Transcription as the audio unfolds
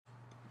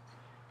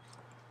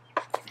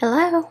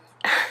Hello!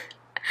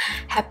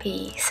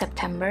 Happy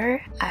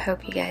September. I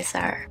hope you guys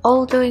are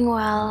all doing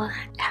well,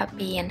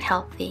 happy and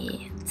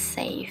healthy,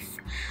 safe,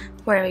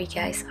 wherever you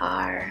guys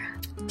are.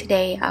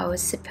 Today I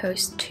was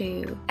supposed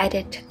to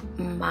edit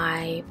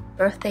my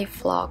birthday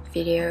vlog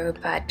video,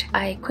 but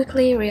I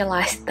quickly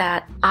realized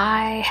that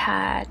I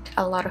had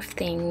a lot of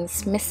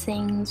things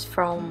missing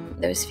from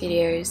those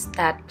videos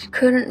that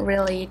couldn't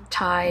really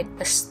tie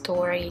the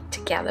story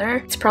together.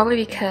 It's probably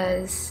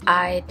because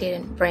I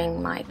didn't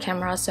bring my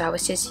camera, so I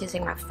was just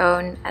using my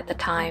phone at the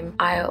time.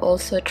 I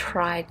also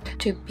tried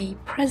to be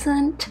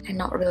present and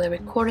not really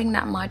recording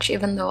that much,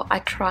 even though I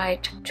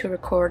tried to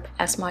record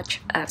as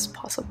much as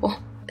possible.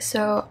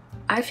 So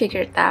I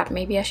figured that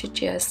maybe I should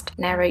just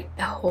narrate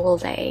the whole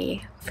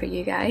day for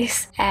you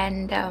guys.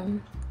 And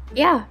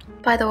yeah,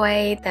 by the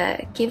way,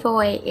 the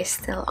giveaway is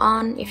still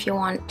on. If you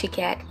want to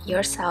get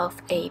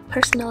yourself a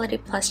Personality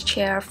Plus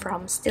Chair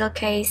from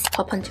Steelcase,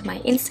 hop onto my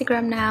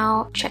Instagram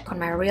now, check on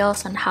my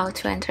reels on how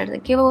to enter the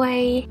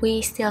giveaway.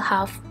 We still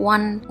have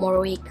one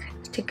more week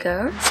to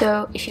go,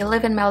 so if you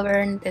live in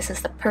Melbourne, this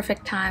is the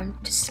perfect time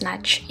to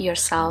snatch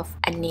yourself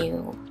a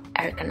new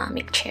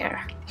ergonomic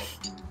chair.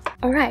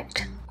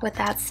 Alright, with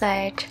that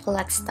said,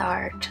 let's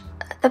start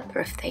the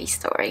birthday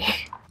story.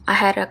 I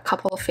had a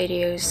couple of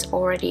videos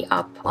already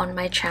up on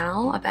my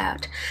channel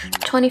about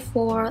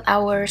 24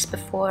 hours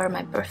before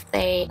my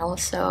birthday, and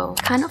also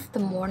kind of the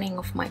morning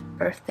of my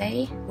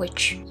birthday,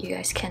 which you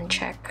guys can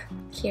check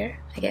here,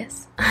 I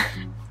guess.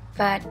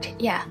 But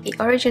yeah, the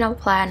original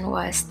plan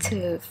was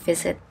to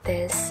visit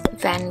this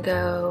Van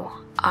Gogh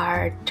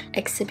art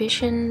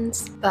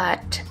exhibitions,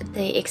 but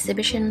the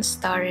exhibition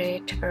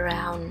started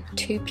around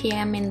 2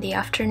 p.m. in the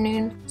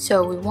afternoon,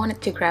 so we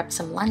wanted to grab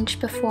some lunch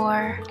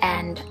before,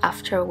 and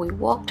after we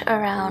walked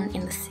around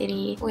in the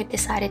city, we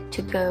decided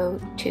to go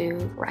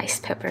to Rice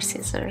Paper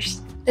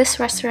Scissors. This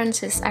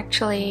restaurant is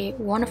actually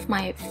one of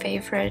my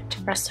favorite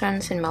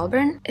restaurants in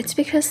Melbourne. It's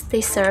because they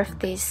serve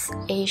this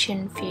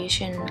Asian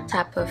fusion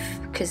type of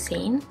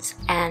cuisines,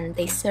 and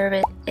they serve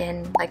it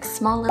in like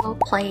small little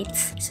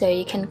plates, so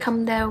you can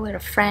come there with a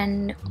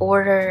friend,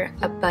 order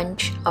a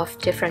bunch of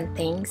different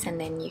things, and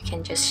then you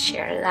can just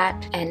share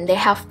that. And they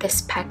have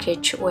this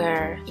package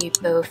where you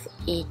both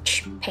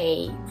each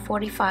pay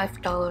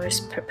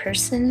 $45 per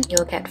person.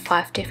 You'll get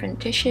 5 different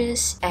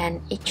dishes,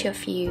 and each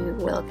of you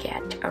will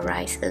get a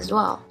rice as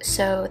well.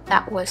 So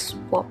that was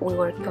what we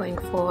were going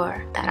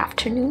for that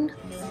afternoon.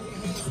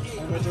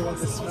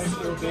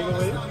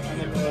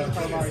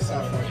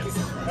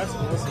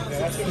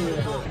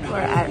 We're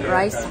at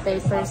Rice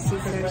Paper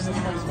Scissors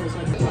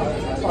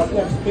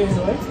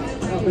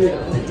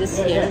just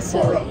here,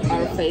 so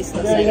our face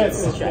looks like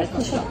it's stretched.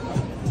 It's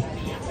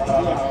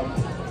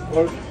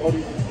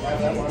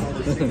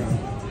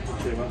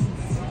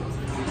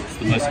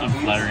the most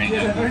unflattering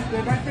ever.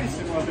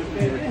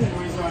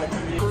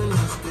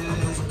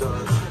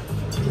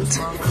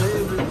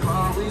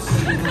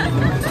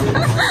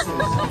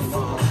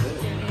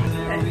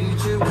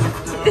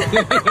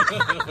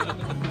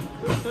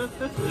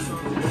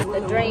 The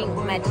drink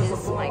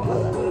matches my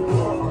color.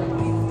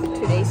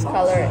 Today's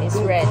color is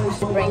red,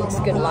 brings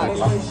good luck.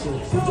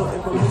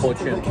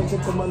 Fortune.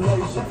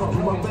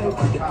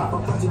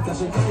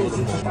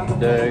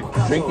 The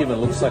drink even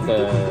looks like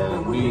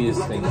a New Year's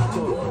thing.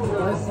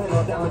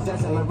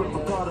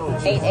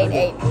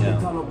 888.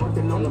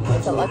 Yeah.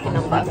 It's a lucky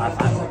number.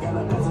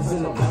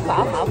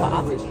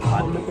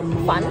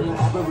 Fun?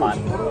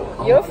 Fun.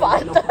 You're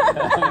fun.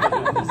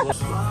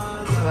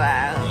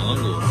 Wow.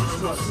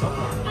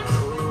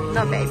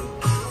 No, babe.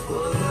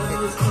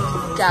 It's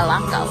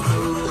Galanggal.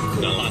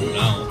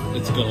 Galanggal.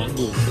 It's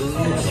Galanggal.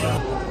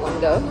 One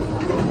go.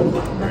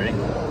 Ready?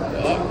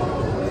 Yeah.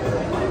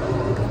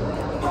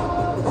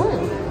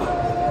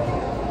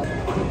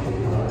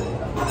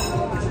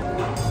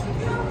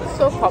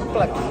 So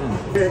complex.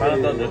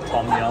 Kind of the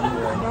tom yum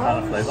kind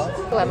of flavor.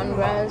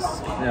 Lemongrass.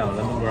 Yeah,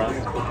 lemongrass.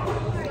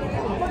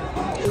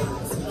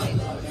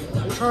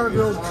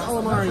 Char-grilled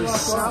calamari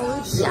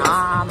salad.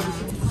 Yum.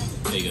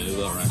 There you go, you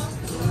got it right.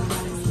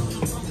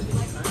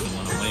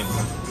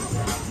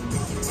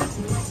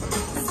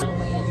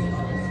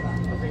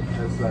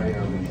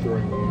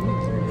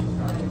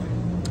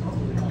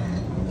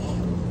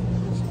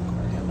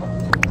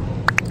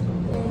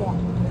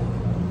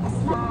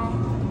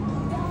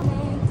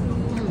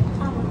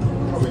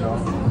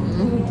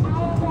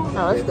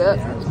 Oh, that's good.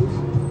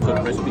 So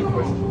crispy.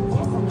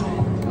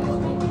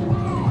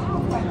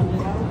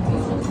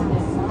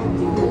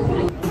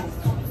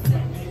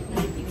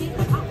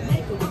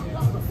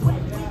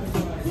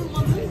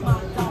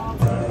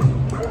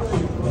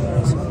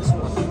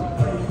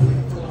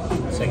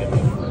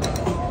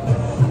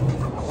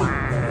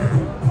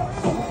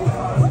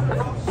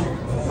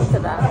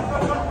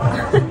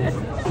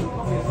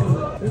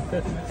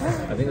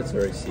 I think it's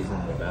very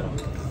seasoned with that.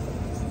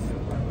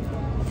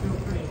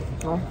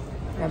 Oh,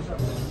 yeah.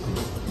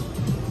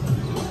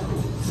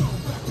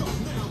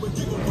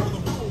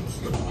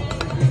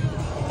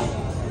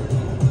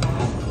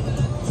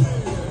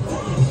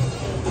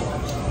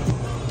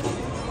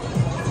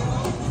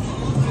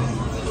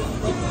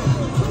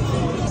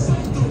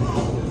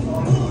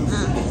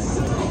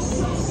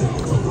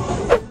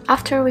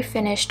 After we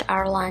finished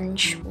our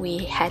lunch, we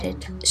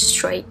headed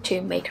straight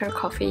to make our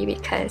coffee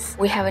because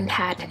we haven't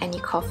had any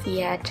coffee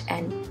yet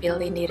and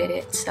Billy needed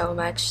it so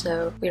much,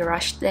 so we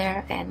rushed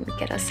there and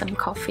get us some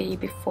coffee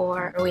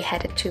before we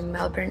headed to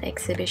Melbourne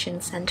Exhibition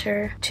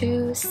Centre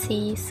to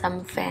see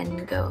some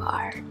Van Gogh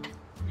art.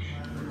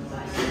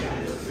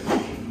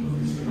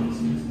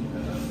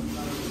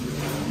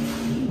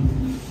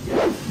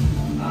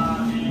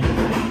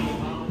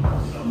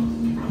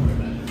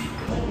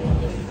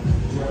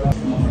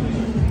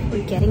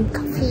 Getting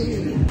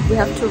coffee. We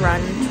have to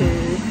run to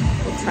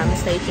the tram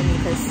station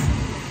because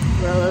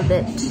we're a little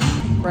bit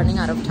running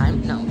out of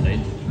time. No.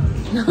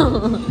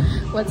 No.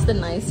 What's the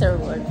nicer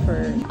word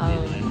for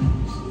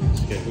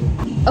Schedule.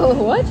 Oh,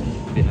 what?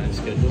 Behind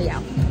schedule.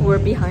 Yeah, we're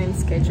behind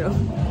schedule.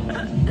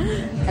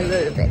 A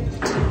little bit.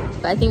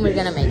 But I think we're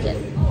gonna make it.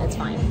 That's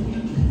fine.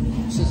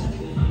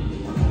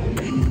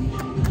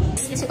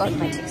 This got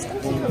my chips.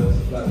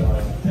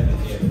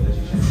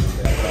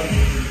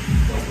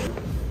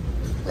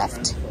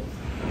 Left.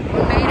 We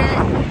made it!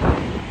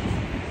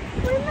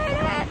 We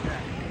made it!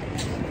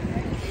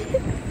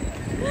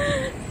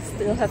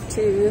 Still have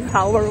to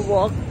power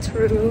walk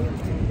through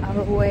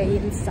our way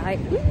inside.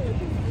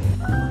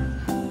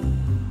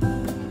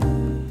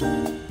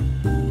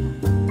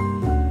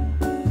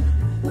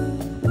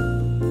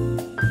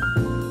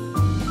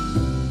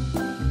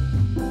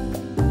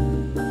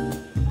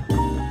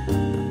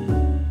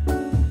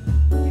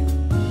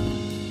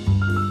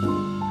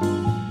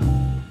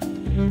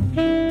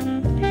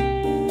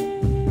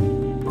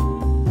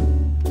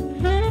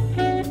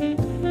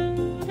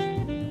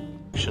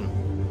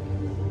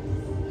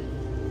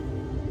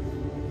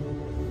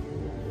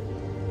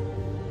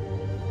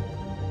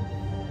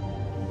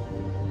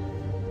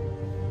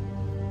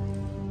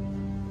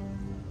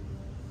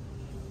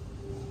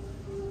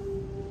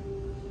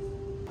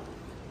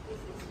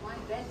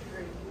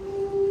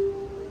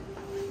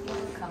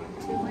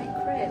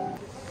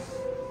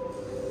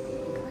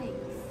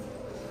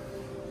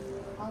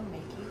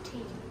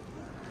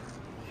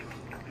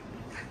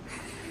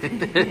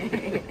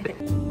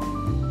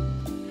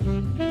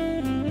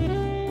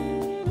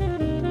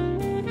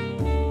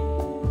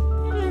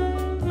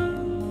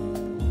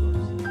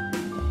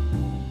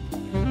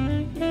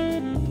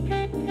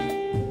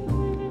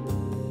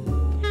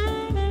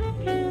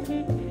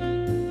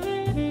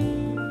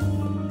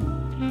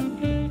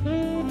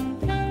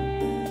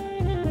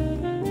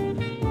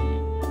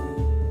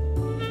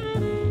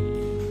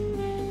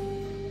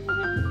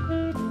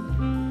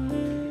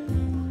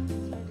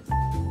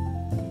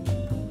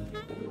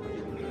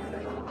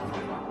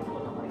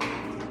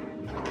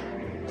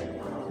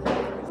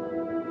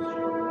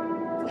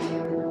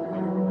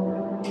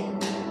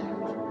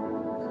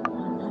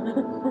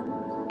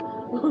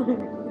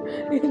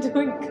 You're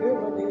doing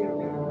good with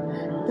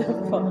the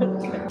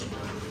podcast.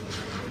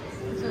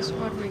 This is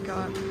what we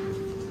got.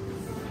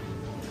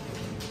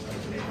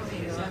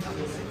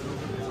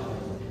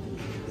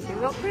 They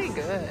look pretty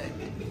good.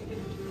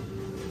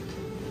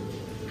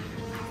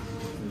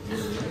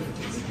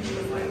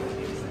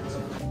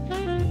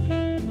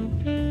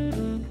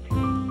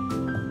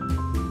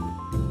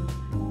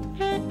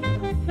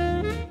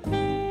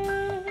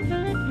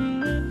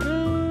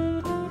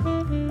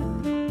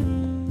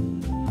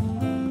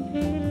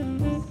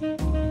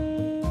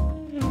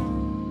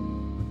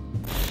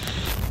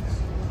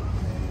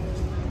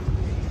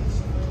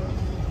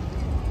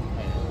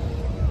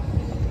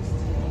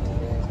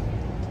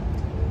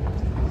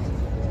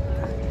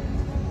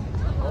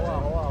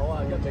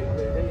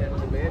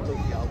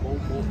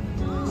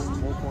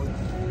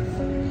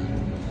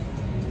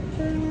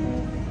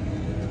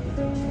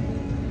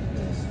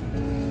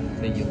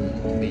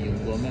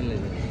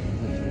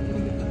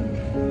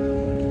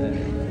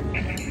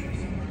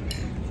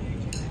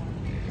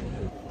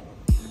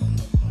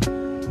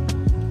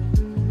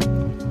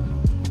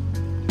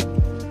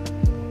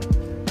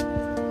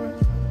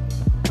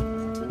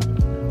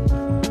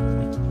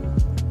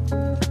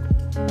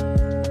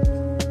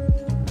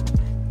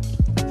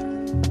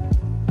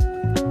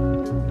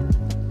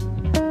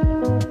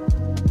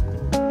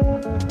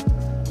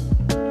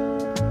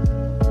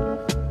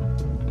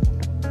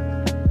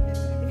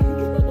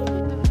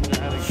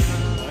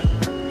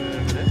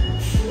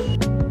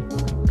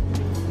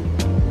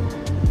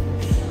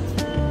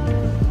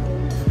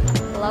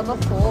 Level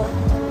 4.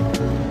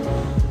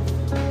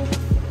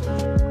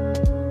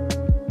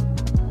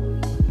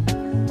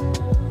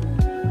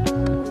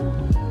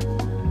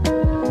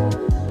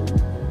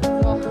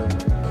 Oh,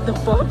 the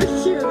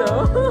barbecue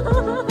though.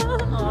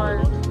 Oh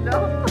no.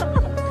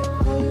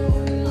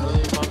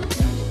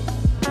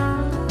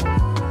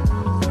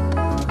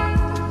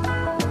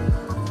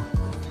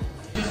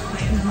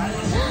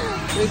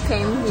 We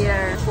came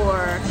here for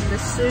the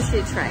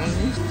sushi train,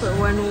 but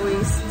when we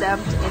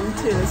stepped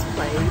into this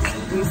place,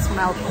 we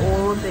smelled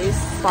all this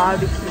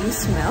barbecue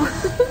smell.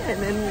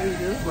 And then we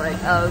just like,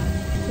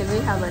 can we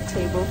have a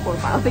table for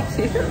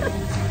barbecue?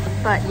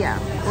 But yeah,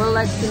 we'll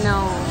let you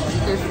know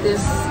if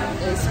this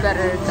is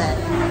better than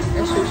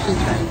a sushi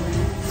train.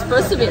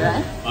 supposed to be,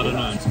 right? I don't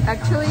know.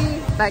 Actually,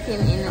 back in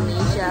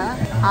Indonesia,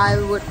 I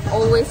would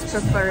always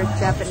prefer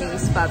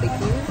Japanese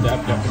barbecue. They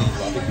have Japanese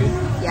barbecue?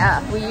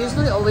 Yeah, we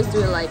usually always do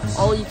like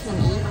all you can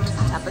eat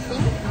type of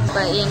thing.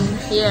 But in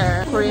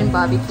here, Korean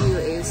barbecue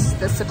is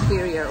the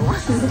superior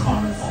one.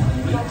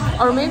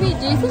 Or maybe,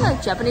 do you think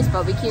like Japanese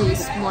barbecue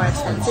is more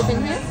expensive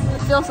in here?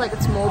 It feels like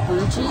it's more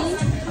bougie.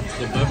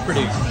 They're both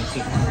pretty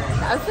expensive.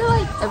 I feel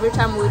like every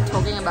time we're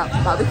talking about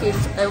barbecues,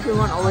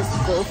 everyone always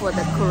go for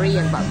the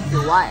Korean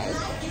barbecue. Why?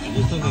 I'm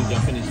just thinking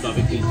Japanese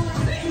barbecue.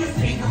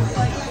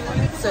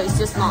 So it's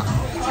just not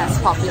as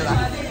popular.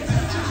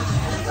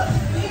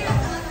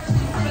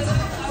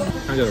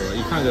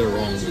 You can't go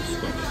wrong with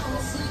Scotch.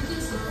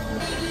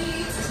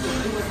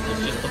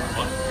 It's just the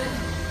pot.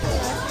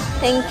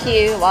 Thank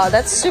you. Wow,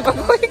 that's super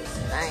quick.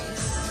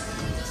 Nice.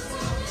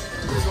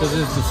 Because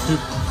it's the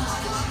soup.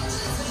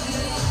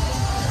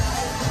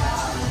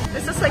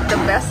 This is like the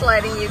best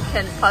lighting you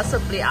can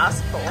possibly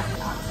ask for.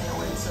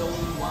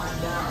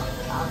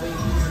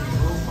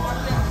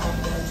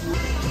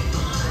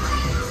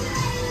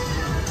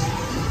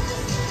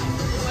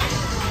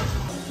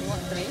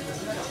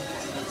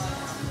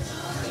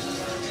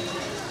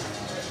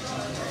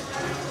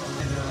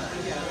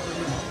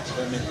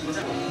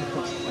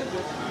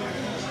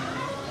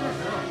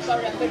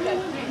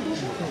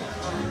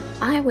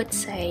 I would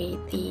say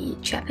the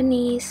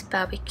Japanese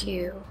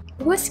barbecue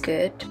was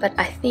good, but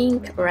I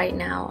think right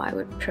now I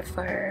would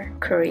prefer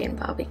Korean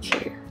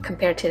barbecue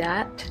compared to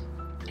that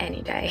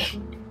any day.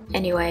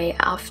 Anyway,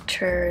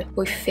 after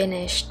we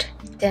finished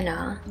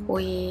dinner,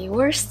 we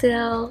were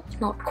still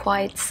not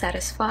quite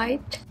satisfied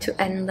to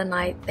end the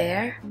night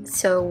there,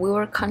 so we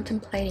were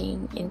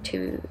contemplating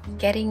into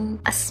getting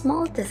a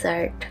small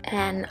dessert,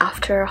 and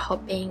after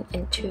hopping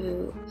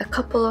into a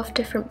couple of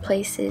different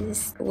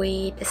places,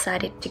 we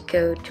decided to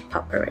go to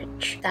Pappa.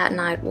 That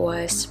night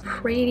was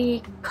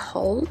pretty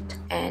cold,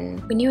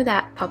 and we knew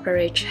that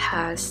Pappa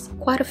has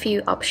quite a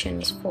few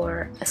options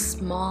for a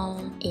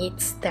small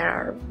eats that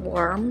are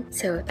warm,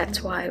 so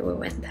that's why we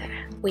went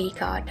there. We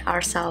got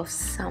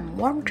ourselves some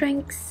warm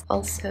drinks,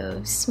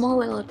 also small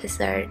little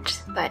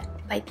desserts, but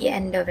by the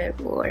end of it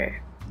we were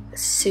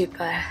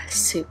super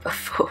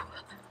full.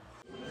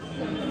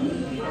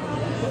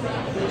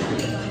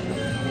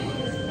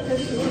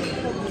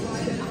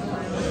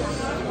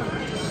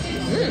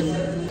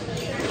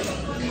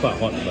 Quite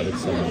hot, but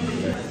it's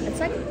It's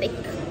like thick.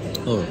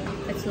 oh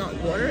It's not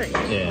watery.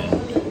 yeah,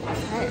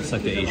 it's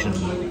like the Asian.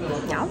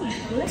 Yeah.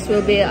 This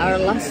will be our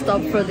last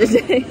stop for the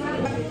day.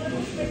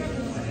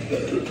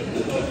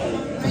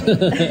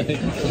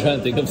 Trying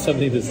to think of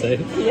something to say.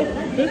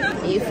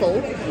 Are you full?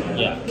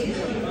 Yeah.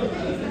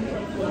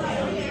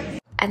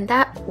 And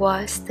that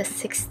was the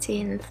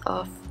 16th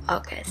of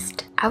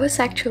August. I was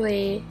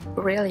actually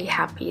really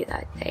happy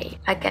that day.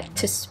 I get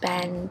to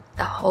spend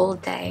the whole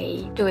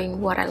day doing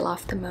what I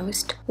love the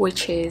most,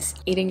 which is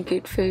eating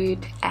good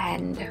food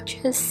and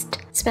just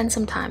spend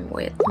some time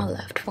with my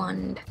loved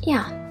one.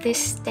 Yeah,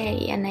 this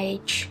day and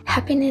age,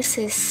 happiness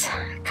is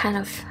kind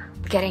of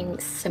getting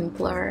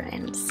simpler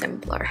and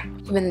simpler.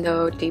 Even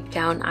though deep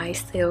down I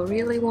still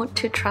really want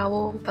to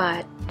travel,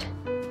 but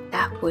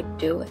that would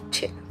do it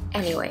too.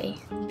 Anyway,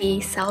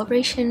 the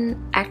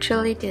celebration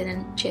actually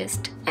didn't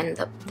just end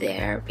up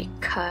there,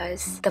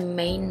 because the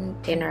main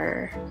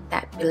dinner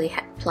that Billy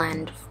had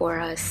planned for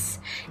us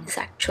is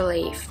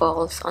actually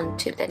falls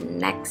onto the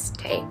next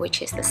day,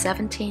 which is the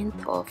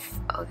 17th of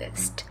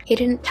August. He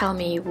didn't tell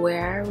me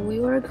where we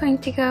were going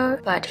to go,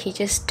 but he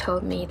just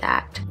told me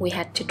that we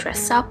had to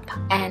dress up,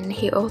 and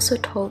he also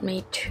told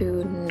me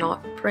to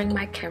not bring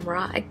my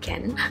camera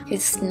again.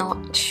 He's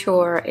not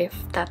sure if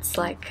that's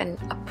like an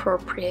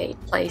appropriate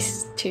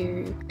place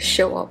to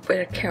show up with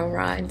a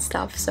camera and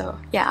stuff, so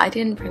yeah, I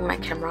didn't bring my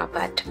camera,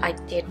 but I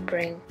did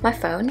bring my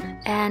phone.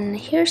 And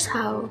here's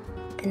how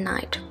the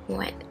night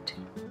went.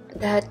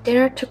 The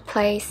dinner took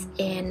place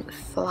in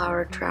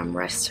Flower Drum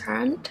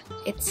restaurant.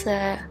 It's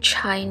a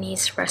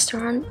Chinese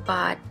restaurant,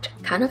 but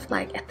kind of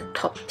like at the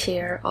top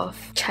tier of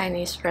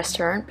Chinese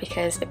restaurant,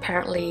 because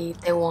apparently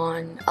they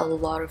won a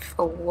lot of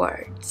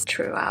awards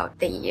throughout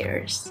the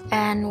years.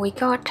 And we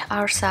got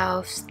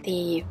ourselves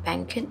the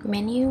banquet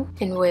menu,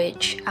 in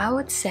which I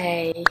would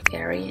say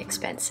very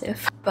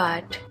expensive,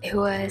 but it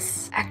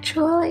was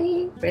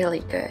actually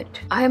really good.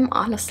 I'm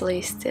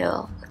honestly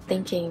still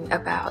thinking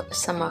about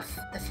some of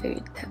the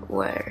food that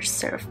were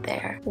served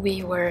there.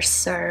 We were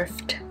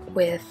served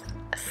with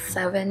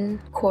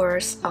 7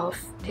 course of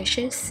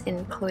dishes,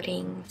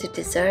 including the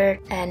dessert,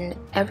 and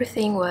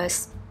everything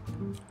was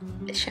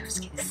chef's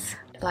kiss,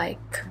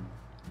 like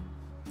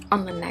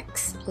on the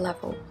next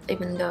level.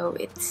 Even though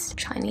it's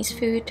Chinese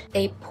food,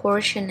 they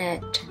portion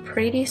it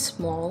pretty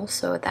small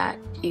so that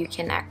you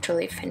can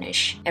actually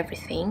finish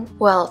everything.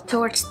 Well,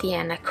 towards the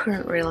end I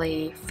couldn't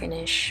really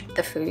finish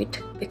the food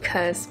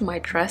because my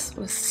dress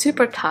was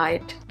super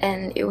tight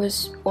and it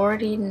was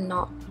already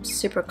not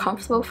super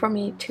comfortable for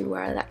me to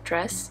wear that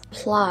dress.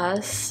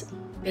 Plus,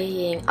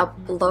 being a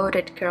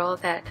bloated girl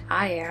that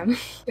I am,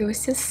 it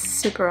was just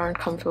super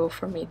uncomfortable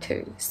for me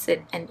to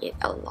sit and eat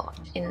a lot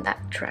in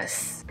that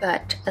dress.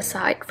 But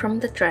aside from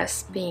the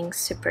dress being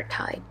super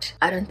tight,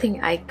 I don't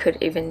think I could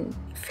even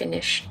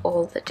finish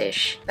all the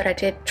dish. But I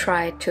did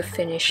try to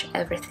finish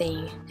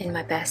everything in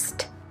my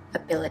best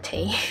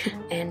ability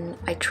and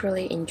I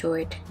truly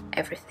enjoyed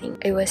everything.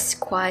 It was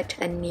quite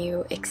a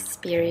new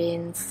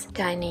experience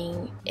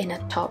dining in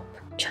a top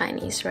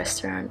Chinese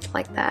restaurant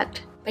like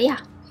that. But yeah,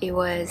 it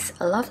was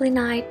a lovely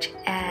night,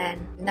 and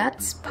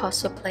that's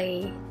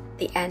possibly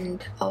the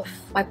end of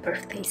my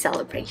birthday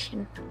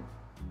celebration.